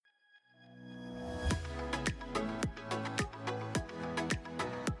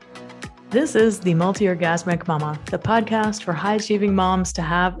This is the Multi-Orgasmic Mama, the podcast for high-achieving moms to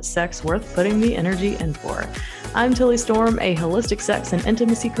have sex worth putting the energy in for. I'm Tilly Storm, a holistic sex and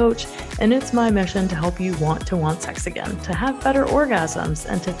intimacy coach, and it's my mission to help you want sex again, to have better orgasms,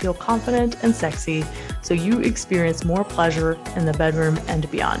 and to feel confident and sexy so you experience more pleasure in the bedroom and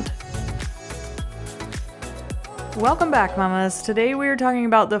beyond. Welcome back, mamas. Today we are talking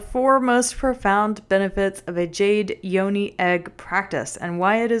about the 4 most profound benefits of a jade yoni egg practice and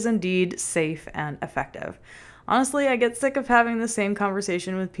why it is indeed safe and effective. Honestly, I get sick of having the same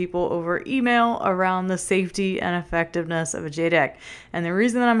conversation with people over email around the safety and effectiveness of a jade egg. And the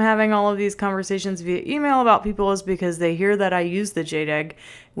reason that I'm having all of these conversations via email about people is because they hear that I use the jade egg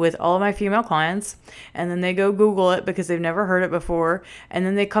with all of my female clients, and then they go Google it because they've never heard it before, and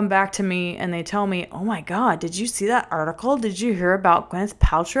then they come back to me and they tell me, oh my God, did you see that article? Did you hear about Gwyneth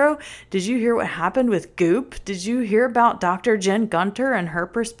Paltrow? Did you hear what happened with Goop? Did you hear about Dr. Jen Gunter and her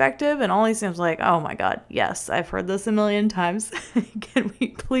perspective? And all these things like, oh my God, yes, I've heard this a million times. Can we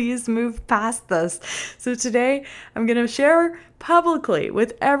please move past this? So today I'm going to share publicly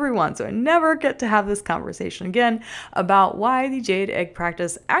with everyone, so I never get to have this conversation again, about why the jade egg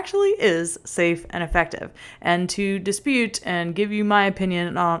practice actually is safe and effective, and to dispute and give you my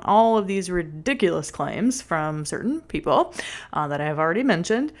opinion on all of these ridiculous claims from certain people that I have already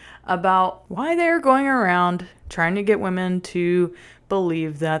mentioned about why they are going around trying to get women to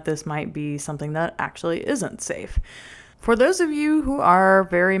believe that this might be something that actually isn't safe. For those of you who are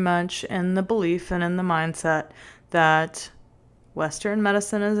very much in the belief and in the mindset that Western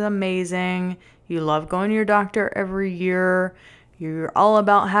medicine is amazing, you love going to your doctor every year, you're all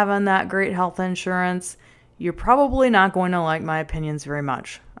about having that great health insurance, you're probably not going to like my opinions very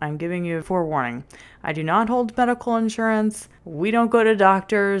much. I'm giving you a forewarning. I do not hold medical insurance. We don't go to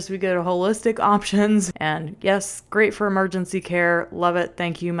doctors. We go to holistic options. And yes, great for emergency care. Love it.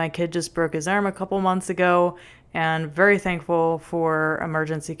 Thank you. My kid just broke his arm a couple months ago, and very thankful for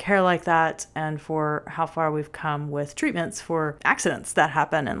emergency care like that and for how far we've come with treatments for accidents that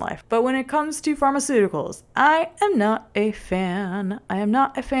happen in life. But when it comes to pharmaceuticals, I am not a fan. I am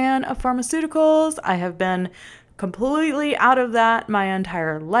not a fan of pharmaceuticals. I have been completely out of that my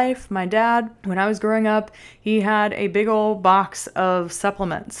entire life. My dad, when I was growing up, he had a big old box of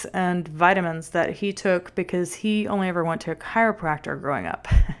supplements and vitamins that he took because he only ever went to a chiropractor growing up.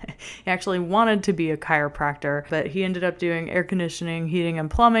 He actually wanted to be a chiropractor, but he ended up doing air conditioning, heating, and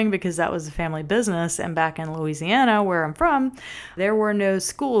plumbing because that was a family business. And back in Louisiana, where I'm from, there were no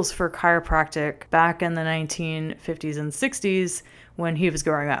schools for chiropractic back in the 1950s and 60s when he was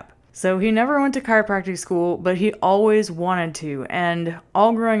growing up. So he never went to chiropractic school, but he always wanted to. And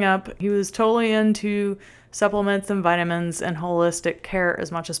all growing up, he was totally into supplements and vitamins and holistic care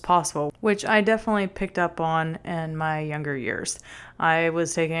as much as possible, which I definitely picked up on in my younger years. I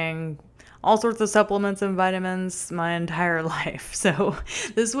was taking all sorts of supplements and vitamins my entire life. So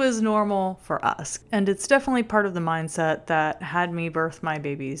this was normal for us. And it's definitely part of the mindset that had me birth my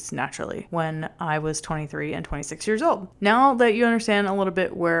babies naturally when I was 23 and 26 years old. Now that you understand a little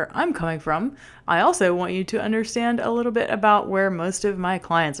bit where I'm coming from, I also want you to understand a little bit about where most of my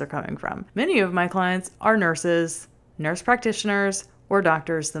clients are coming from. Many of my clients are nurses, nurse practitioners, or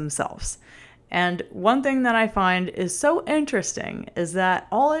doctors themselves. And one thing that I find is so interesting is that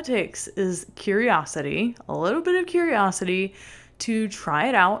all it takes is curiosity, a little bit of curiosity, to try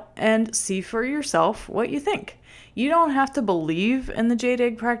it out and see for yourself what you think. You don't have to believe in the jade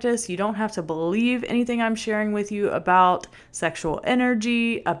egg practice. You don't have to believe anything I'm sharing with you about sexual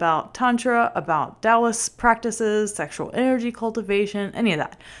energy, about tantra, about Taoist practices, sexual energy cultivation, any of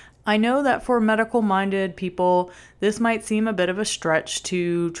that. I know that for medical-minded people, this might seem a bit of a stretch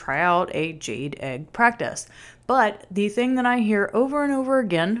to try out a jade egg practice. But the thing that I hear over and over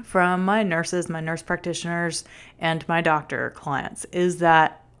again from my nurses, my nurse practitioners, and my doctor clients is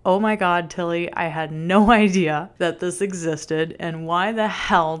that, oh my God, Tilly, I had no idea that this existed, and why the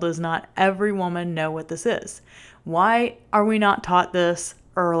hell does not every woman know what this is? Why are we not taught this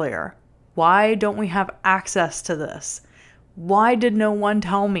earlier? Why don't we have access to this? Why did no one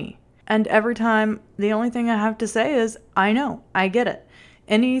tell me? And every time, the only thing I have to say is, I know, I get it.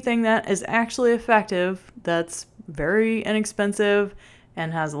 Anything that is actually effective, that's very inexpensive,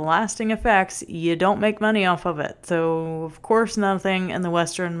 and has lasting effects, you don't make money off of it. So, of course, nothing in the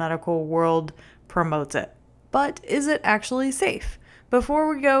Western medical world promotes it. But is it actually safe?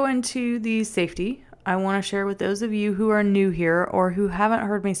 Before we go into the safety I want to share with those of you who are new here or who haven't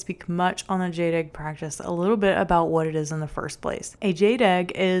heard me speak much on the jade egg practice a little bit about what it is in the first place. A jade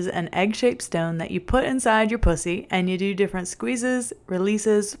egg is an egg-shaped stone that you put inside your pussy and you do different squeezes,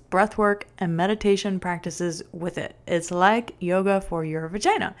 releases, breath work, and meditation practices with it. It's like yoga for your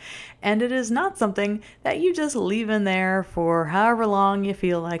vagina. And it is not something that you just leave in there for however long you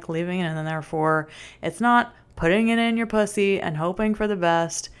feel like leaving it in there for. It's not putting it in your pussy and hoping for the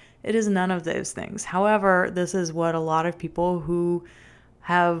best. It is none of those things. However, this is what a lot of people who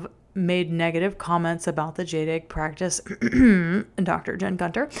have made negative comments about the jade egg practice, Dr. Jen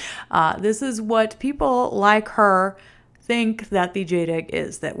Gunter, this is what people like her think that the jade egg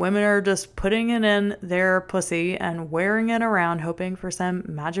is, that women are just putting it in their pussy and wearing it around hoping for some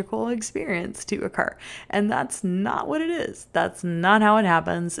magical experience to occur. And that's not what it is. That's not how it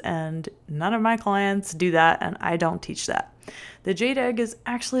happens, and none of my clients do that, and I don't teach that. The jade egg is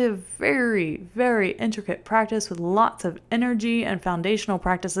actually a very, very intricate practice with lots of energy and foundational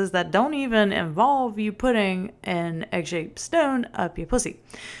practices that don't even involve you putting an egg-shaped stone up your pussy.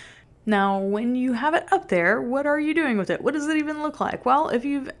 Now, when you have it up there, what are you doing with it? What does it even look like? Well, if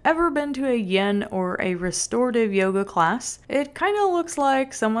you've ever been to a yin or a restorative yoga class, it kind of looks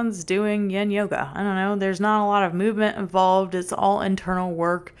like someone's doing yin yoga. I don't know, there's not a lot of movement involved. It's all internal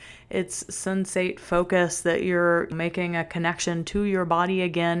work. It's sensate focus, that you're making a connection to your body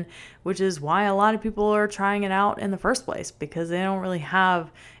again, which is why a lot of people are trying it out in the first place, because they don't really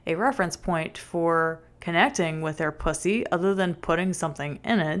have a reference point for connecting with their pussy other than putting something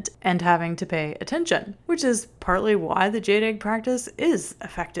in it and having to pay attention, which is partly why the jade egg practice is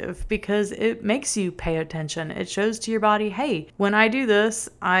effective, because it makes you pay attention. It shows to your body, hey, when I do this,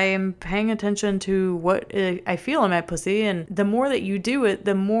 I am paying attention to what I feel in my pussy. And the more that you do it,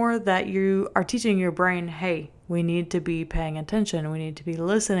 the more that you are teaching your brain, hey, we need to be paying attention. We need to be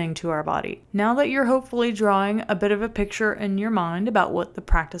listening to our body. Now that you're hopefully drawing a bit of a picture in your mind about what the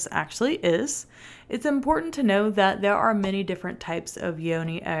practice actually is, it's important to know that there are many different types of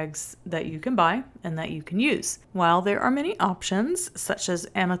yoni eggs that you can buy and that you can use. While there are many options, such as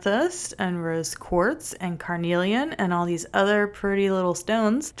amethyst and rose quartz and carnelian and all these other pretty little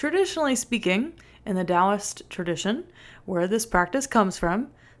stones, traditionally speaking, in the Taoist tradition, where this practice comes from,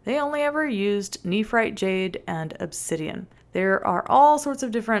 they only ever used nephrite jade and obsidian. There are all sorts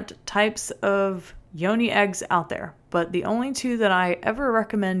of different types of yoni eggs out there, but the only two that I ever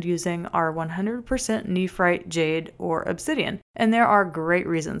recommend using are 100% nephrite jade or obsidian, and there are great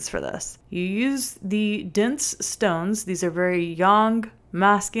reasons for this. You use the dense stones. These are very young,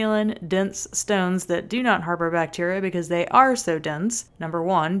 masculine, dense stones that do not harbor bacteria because they are so dense. Number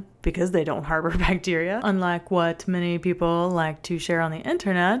one, because they don't harbor bacteria, unlike what many people like to share on the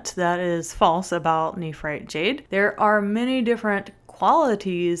internet that is false about nephrite jade. There are many different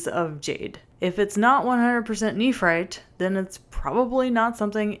qualities of jade. If it's not 100% nephrite, then it's probably not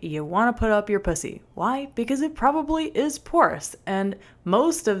something you want to put up your pussy. Why? Because it probably is porous, and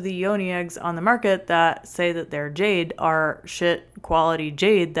most of the yoni eggs on the market that say that they're jade are shit quality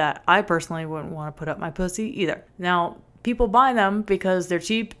jade that I personally wouldn't want to put up my pussy either. Now, people buy them because they're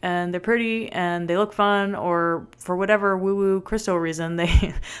cheap and they're pretty and they look fun, or for whatever woo-woo crystal reason,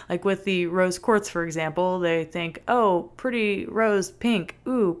 they, like with the rose quartz, for example, they think, oh, pretty rose pink,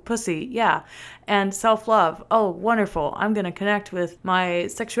 ooh, pussy, yeah. And self-love, oh, wonderful, I'm going to connect with my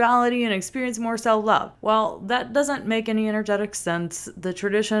sexuality and experience more self-love. Well, that doesn't make any energetic sense. The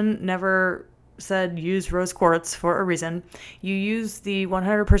tradition never said use rose quartz for a reason. You use the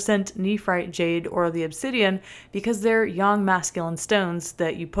 100% nephrite jade or the obsidian because they're young masculine stones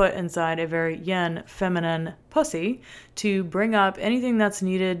that you put inside a very yin feminine pussy to bring up anything that's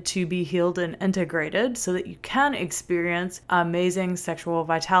needed to be healed and integrated so that you can experience amazing sexual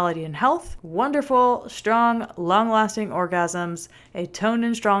vitality and health, wonderful, strong, long-lasting orgasms, a toned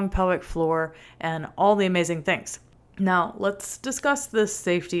and strong pelvic floor, and all the amazing things. Now, let's discuss this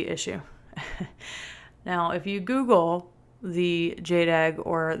safety issue. Now, if you Google the jade egg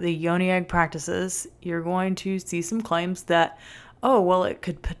or the yoni egg practices, you're going to see some claims that, oh, well, it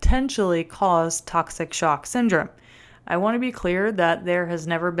could potentially cause toxic shock syndrome. I want to be clear that there has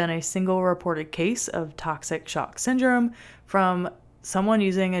never been a single reported case of toxic shock syndrome from someone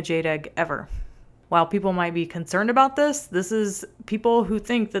using a jade egg ever. While people might be concerned about this is people who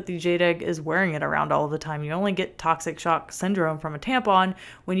think that the jade egg is wearing it around all the time. You only get toxic shock syndrome from a tampon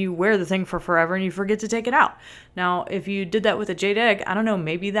when you wear the thing for forever and you forget to take it out. Now, if you did that with a jade egg, I don't know,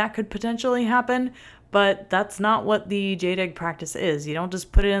 maybe that could potentially happen, but that's not what the jade egg practice is. You don't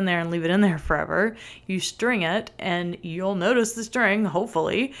just put it in there and leave it in there forever. You string it and you'll notice the string,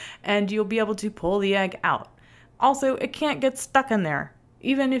 hopefully, and you'll be able to pull the egg out. Also, it can't get stuck in there.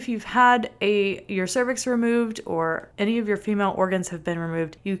 Even if you've had your cervix removed or any of your female organs have been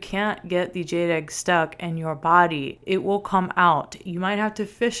removed, you can't get the jade egg stuck in your body. It will come out. You might have to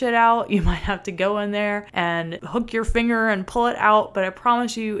fish it out. You might have to go in there and hook your finger and pull it out, but I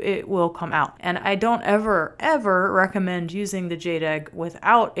promise you it will come out. And I don't ever recommend using the jade egg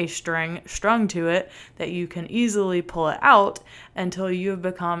without a string strung to it that you can easily pull it out until you have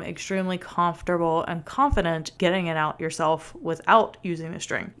become extremely comfortable and confident getting it out yourself without using the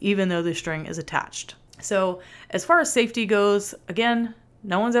string, even though the string is attached. So as far as safety goes, again,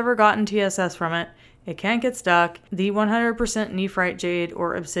 no one's ever gotten TSS from it. It can't get stuck. The 100% nephrite jade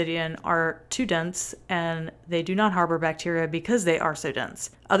or obsidian are too dense and they do not harbor bacteria because they are so dense.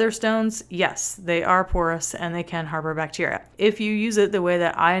 Other stones, yes, they are porous and they can harbor bacteria. If you use it the way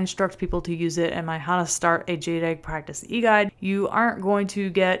that I instruct people to use it in my How to Start a Jade Egg Practice e-guide, you aren't going to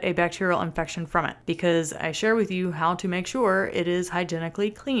get a bacterial infection from it because I share with you how to make sure it is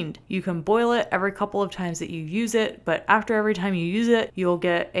hygienically cleaned. You can boil it every couple of times that you use it, but after every time you use it, you'll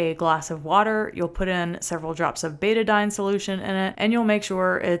get a glass of water, you'll put in several drops of betadine solution in it, and you'll make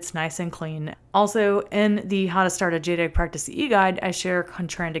sure it's nice and clean. Also, in the How to Start a Jade Egg Practice e-guide, I share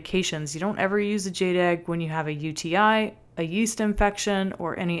contraindications. You don't ever use a jade egg when you have a UTI, a yeast infection,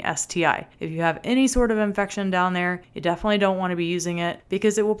 or any STI. If you have any sort of infection down there, you definitely don't want to be using it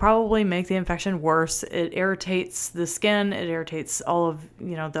because it will probably make the infection worse. It irritates the skin, it irritates all of,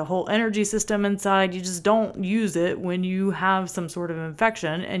 the whole energy system inside. You just don't use it when you have some sort of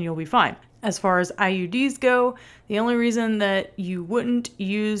infection and you'll be fine. As far as IUDs go, the only reason that you wouldn't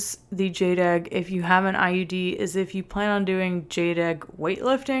use the jade egg if you have an IUD is if you plan on doing jade egg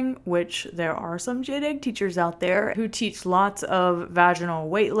weightlifting, which there are some jade egg teachers out there who teach lots of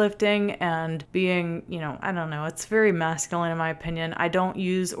vaginal weightlifting and being, I don't know, it's very masculine in my opinion. I don't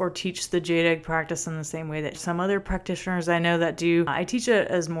use or teach the jade egg practice in the same way that some other practitioners I know that do. I teach it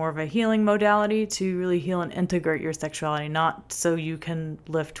as more of a healing modality to really heal and integrate your sexuality, not so you can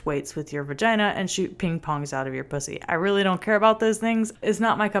lift weights with your vagina and shoot ping pongs out of your pussy. I really don't care about those things. It's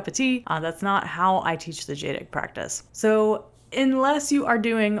not my cup of tea. That's not how I teach the jade egg practice. So unless you are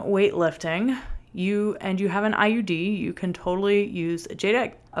doing weightlifting, you have an IUD, you can totally use a jade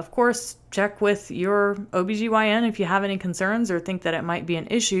egg. Of course, check with your OBGYN if you have any concerns or think that it might be an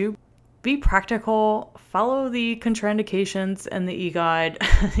issue. Be practical, follow the contraindications in the e-guide,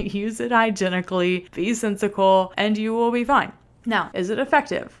 use it hygienically, be sensical, and you will be fine. Now, is it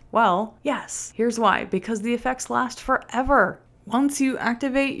effective? Well, yes. Here's why. Because the effects last forever. Once you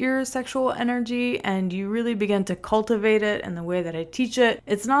activate your sexual energy and you really begin to cultivate it in the way that I teach it,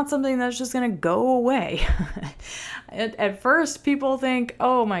 it's not something that's just going to go away. At first, people think,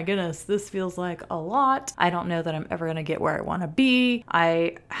 oh my goodness, this feels like a lot. I don't know that I'm ever going to get where I want to be.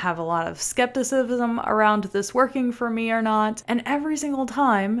 I have a lot of skepticism around this working for me or not. And every single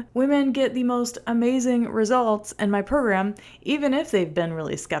time, women get the most amazing results in my program, even if they've been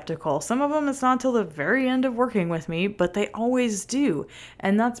really skeptical. Some of them, it's not till the very end of working with me, but they always do.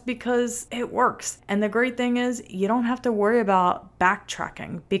 And that's because it works. And the great thing is you don't have to worry about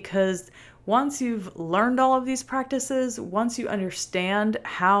backtracking because once you've learned all of these practices, once you understand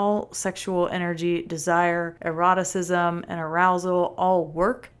how sexual energy, desire, eroticism, and arousal all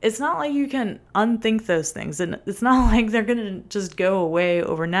work, it's not like you can unthink those things. And it's not like they're going to just go away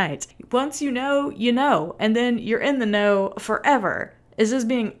overnight. Once you know, and then you're in the know forever. It's just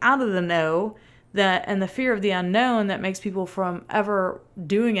being out of the know and the fear of the unknown that makes people from ever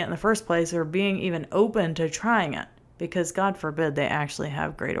doing it in the first place or being even open to trying it. Because God forbid they actually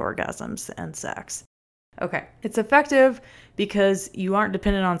have great orgasms and sex. Okay, it's effective because you aren't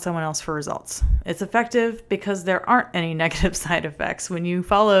dependent on someone else for results. It's effective because there aren't any negative side effects when you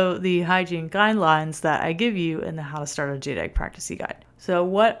follow the hygiene guidelines that I give you in the How to Start a Jade Egg Practice guide. So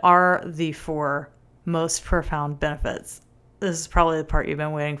what are the 4 most profound benefits? This is probably the part you've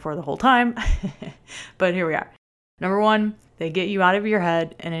been waiting for the whole time, but here we are. Number 1, they get you out of your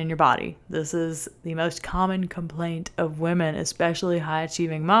head and in your body. This is the most common complaint of women, especially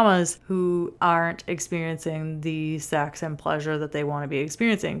high-achieving mamas who aren't experiencing the sex and pleasure that they want to be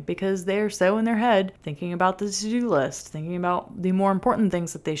experiencing because they're so in their head thinking about the to-do list, thinking about the more important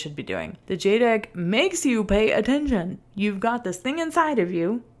things that they should be doing. The jade egg makes you pay attention. You've got this thing inside of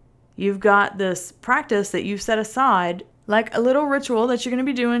you. You've got this practice that you've set aside, like a little ritual that you're going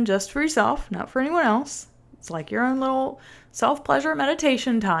to be doing just for yourself, not for anyone else. It's like your own little self-pleasure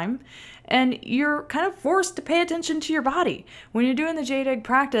meditation time, and you're kind of forced to pay attention to your body. When you're doing the jade egg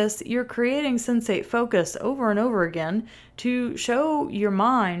practice, you're creating sensate focus over and over again to show your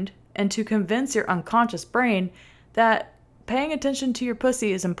mind and to convince your unconscious brain that paying attention to your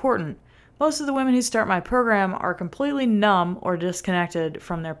pussy is important. Most of the women who start my program are completely numb or disconnected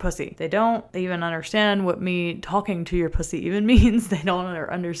from their pussy. They don't even understand what me talking to your pussy even means. They don't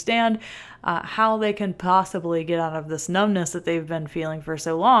understand how they can possibly get out of this numbness that they've been feeling for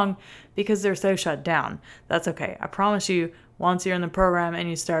so long because they're so shut down. That's okay. I promise you, once you're in the program and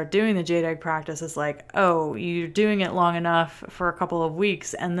you start doing the jade egg practice, it's like, oh, you're doing it long enough for a couple of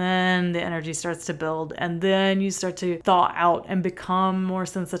weeks, and then the energy starts to build, and then you start to thaw out and become more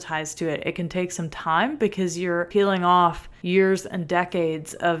sensitized to it. It can take some time because you're peeling off years and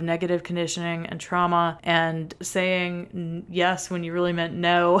decades of negative conditioning and trauma and saying yes when you really meant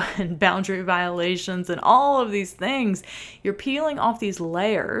no, and boundary violations and all of these things. You're peeling off these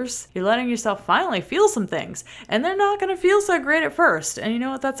layers. You're letting yourself finally feel some things, and they're not going to feel so great at first. And you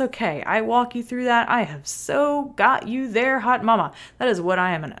know what? That's okay. I walk you through that. I have so got you there, hot mama. That is what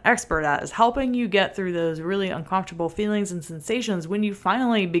I am an expert at, is helping you get through those really uncomfortable feelings and sensations when you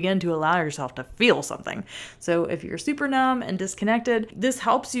finally begin to allow yourself to feel something. So if you're super numb and disconnected, this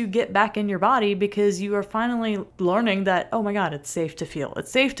helps you get back in your body because you are finally learning that, oh my God, it's safe to feel.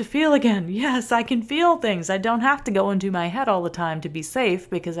 It's safe to feel again. Yes, I can feel things. I don't have to go into my head all the time to be safe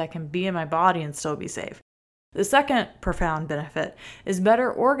because I can be in my body and still be safe. The second profound benefit is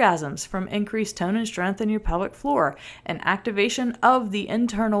better orgasms from increased tone and strength in your pelvic floor and activation of the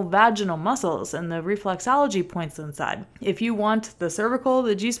internal vaginal muscles and the reflexology points inside. If you want the cervical,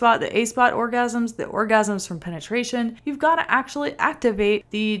 the G-spot, the A-spot orgasms, the orgasms from penetration, you've got to actually activate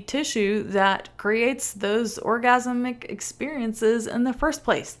the tissue that creates those orgasmic experiences in the first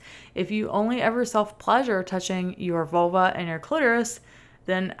place. If you only ever self-pleasure touching your vulva and your clitoris,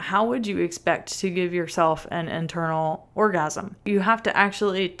 then how would you expect to give yourself an internal orgasm? You have to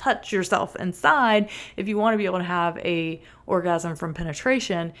actually touch yourself inside if you want to be able to have a orgasm from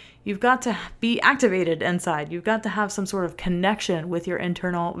penetration. You've got to be activated inside. You've got to have some sort of connection with your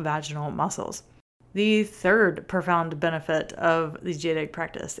internal vaginal muscles. The third profound benefit of the jade egg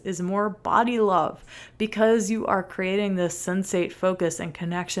practice is more body love. Because you are creating this sensate focus and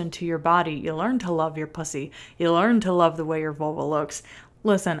connection to your body, you learn to love your pussy. You learn to love the way your vulva looks.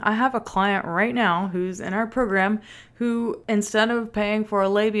 Listen, I have a client right now who's in our program who, instead of paying for a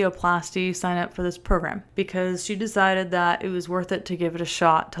labioplasty, signed up for this program because she decided that it was worth it to give it a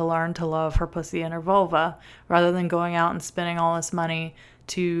shot to learn to love her pussy and her vulva rather than going out and spending all this money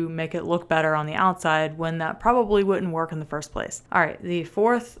to make it look better on the outside when that probably wouldn't work in the first place. All right, the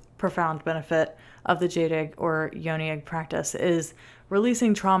fourth profound benefit of the jade egg or yoni egg practice is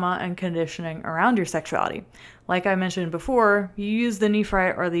releasing trauma and conditioning around your sexuality. Like I mentioned before, you use the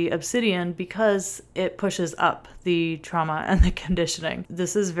nephrite or the obsidian because it pushes up the trauma and the conditioning.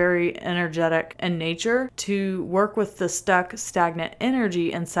 This is very energetic in nature to work with the stuck, stagnant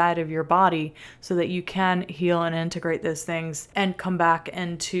energy inside of your body so that you can heal and integrate those things and come back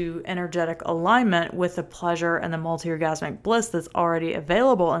into energetic alignment with the pleasure and the multi-orgasmic bliss that's already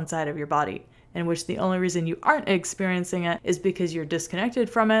available inside of your body, in which the only reason you aren't experiencing it is because you're disconnected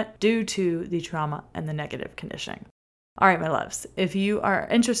from it due to the trauma and the negative conditioning. All right, my loves, if you are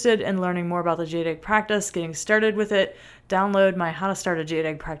interested in learning more about the jade egg practice, getting started with it, download my How to Start a Jade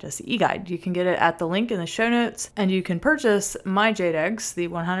Egg Practice e-guide. You can get it at the link in the show notes, and you can purchase my jade eggs, the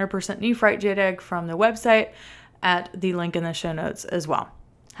 100% nephrite jade egg, from the website at the link in the show notes as well.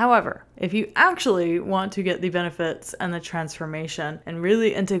 However, if you actually want to get the benefits and the transformation and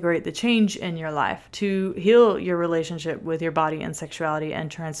really integrate the change in your life to heal your relationship with your body and sexuality and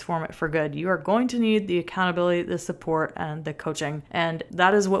transform it for good, you are going to need the accountability, the support, and the coaching. And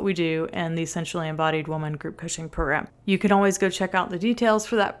that is what we do in the Essentially Embodied Woman Group Coaching Program. You can always go check out the details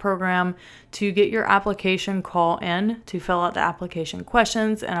for that program to get your application call in, to fill out the application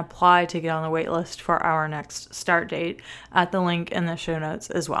questions, and apply to get on the wait list for our next start date at the link in the show notes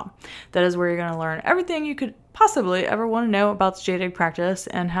as well. That is where you're going to learn everything you could possibly ever want to know about the jade egg practice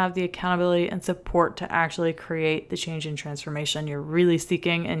and have the accountability and support to actually create the change and transformation you're really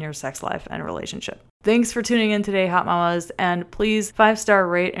seeking in your sex life and relationship. Thanks for tuning in today, Hot Mamas, and please 5-star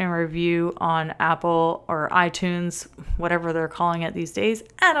rate and review on Apple or iTunes, whatever they're calling it these days.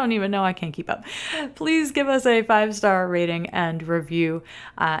 I don't even know. I can't keep up. Please give us a 5-star rating and review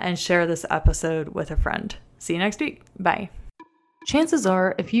and share this episode with a friend. See you next week. Bye. Chances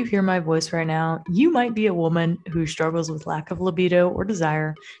are, if you hear my voice right now, you might be a woman who struggles with lack of libido or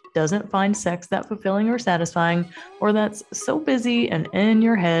desire, doesn't find sex that fulfilling or satisfying, or that's so busy and in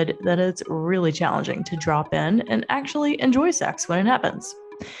your head that it's really challenging to drop in and actually enjoy sex when it happens.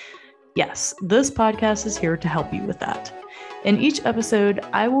 Yes, this podcast is here to help you with that. In each episode,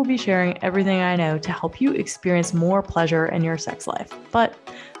 I will be sharing everything I know to help you experience more pleasure in your sex life. But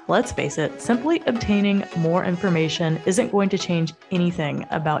Let's face it, simply obtaining more information isn't going to change anything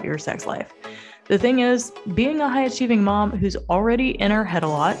about your sex life. The thing is, being a high-achieving mom who's already in her head a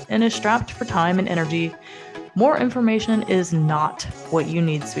lot and is strapped for time and energy, more information is not what you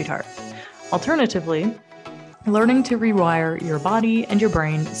need, sweetheart. Alternatively, learning to rewire your body and your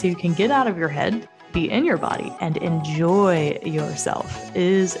brain so you can get out of your head, be in your body, and enjoy yourself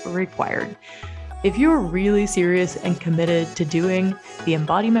is required. If you're really serious and committed to doing the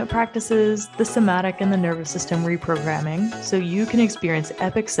embodiment practices, the somatic and the nervous system reprogramming, so you can experience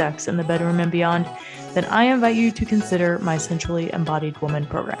epic sex in the bedroom and beyond, then I invite you to consider my Sensually Embodied Woman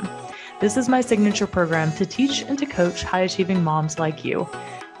program. This is my signature program to teach and to coach high-achieving moms like you.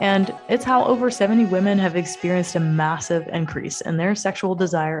 And it's how over 70 women have experienced a massive increase in their sexual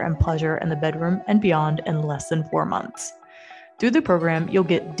desire and pleasure in the bedroom and beyond in less than 4 months. Through the program, you'll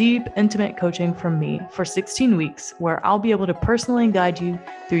get deep, intimate coaching from me for 16 weeks, where I'll be able to personally guide you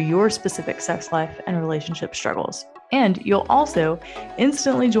through your specific sex life and relationship struggles. And you'll also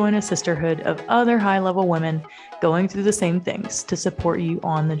instantly join a sisterhood of other high-level women going through the same things to support you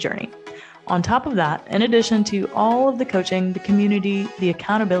on the journey. On top of that, in addition to all of the coaching, the community, the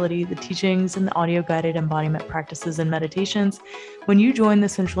accountability, the teachings, and the audio-guided embodiment practices and meditations, when you join the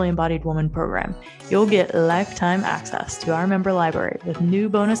Sensually Embodied Woman program, you'll get lifetime access to our member library with new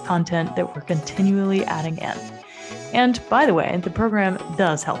bonus content that we're continually adding in. And by the way, the program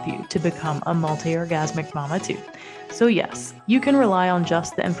does help you to become a multi-orgasmic mama too. So yes, you can rely on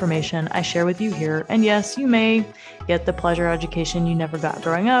just the information I share with you here, and yes, you may get the pleasure education you never got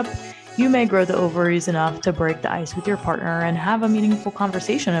growing up. You may grow the ovaries enough to break the ice with your partner and have a meaningful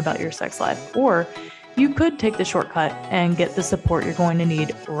conversation about your sex life, or you could take the shortcut and get the support you're going to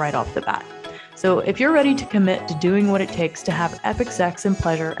need right off the bat. So if you're ready to commit to doing what it takes to have epic sex and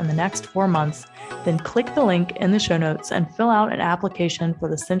pleasure in the next 4 months, then click the link in the show notes and fill out an application for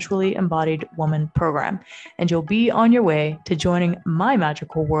the Sensually Embodied Woman program, and you'll be on your way to joining my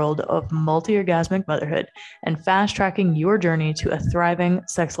magical world of multi-orgasmic motherhood and fast-tracking your journey to a thriving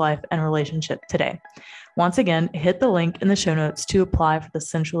sex life and relationship today. Once again, hit the link in the show notes to apply for the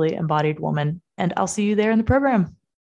Sensually Embodied Woman, and I'll see you there in the program.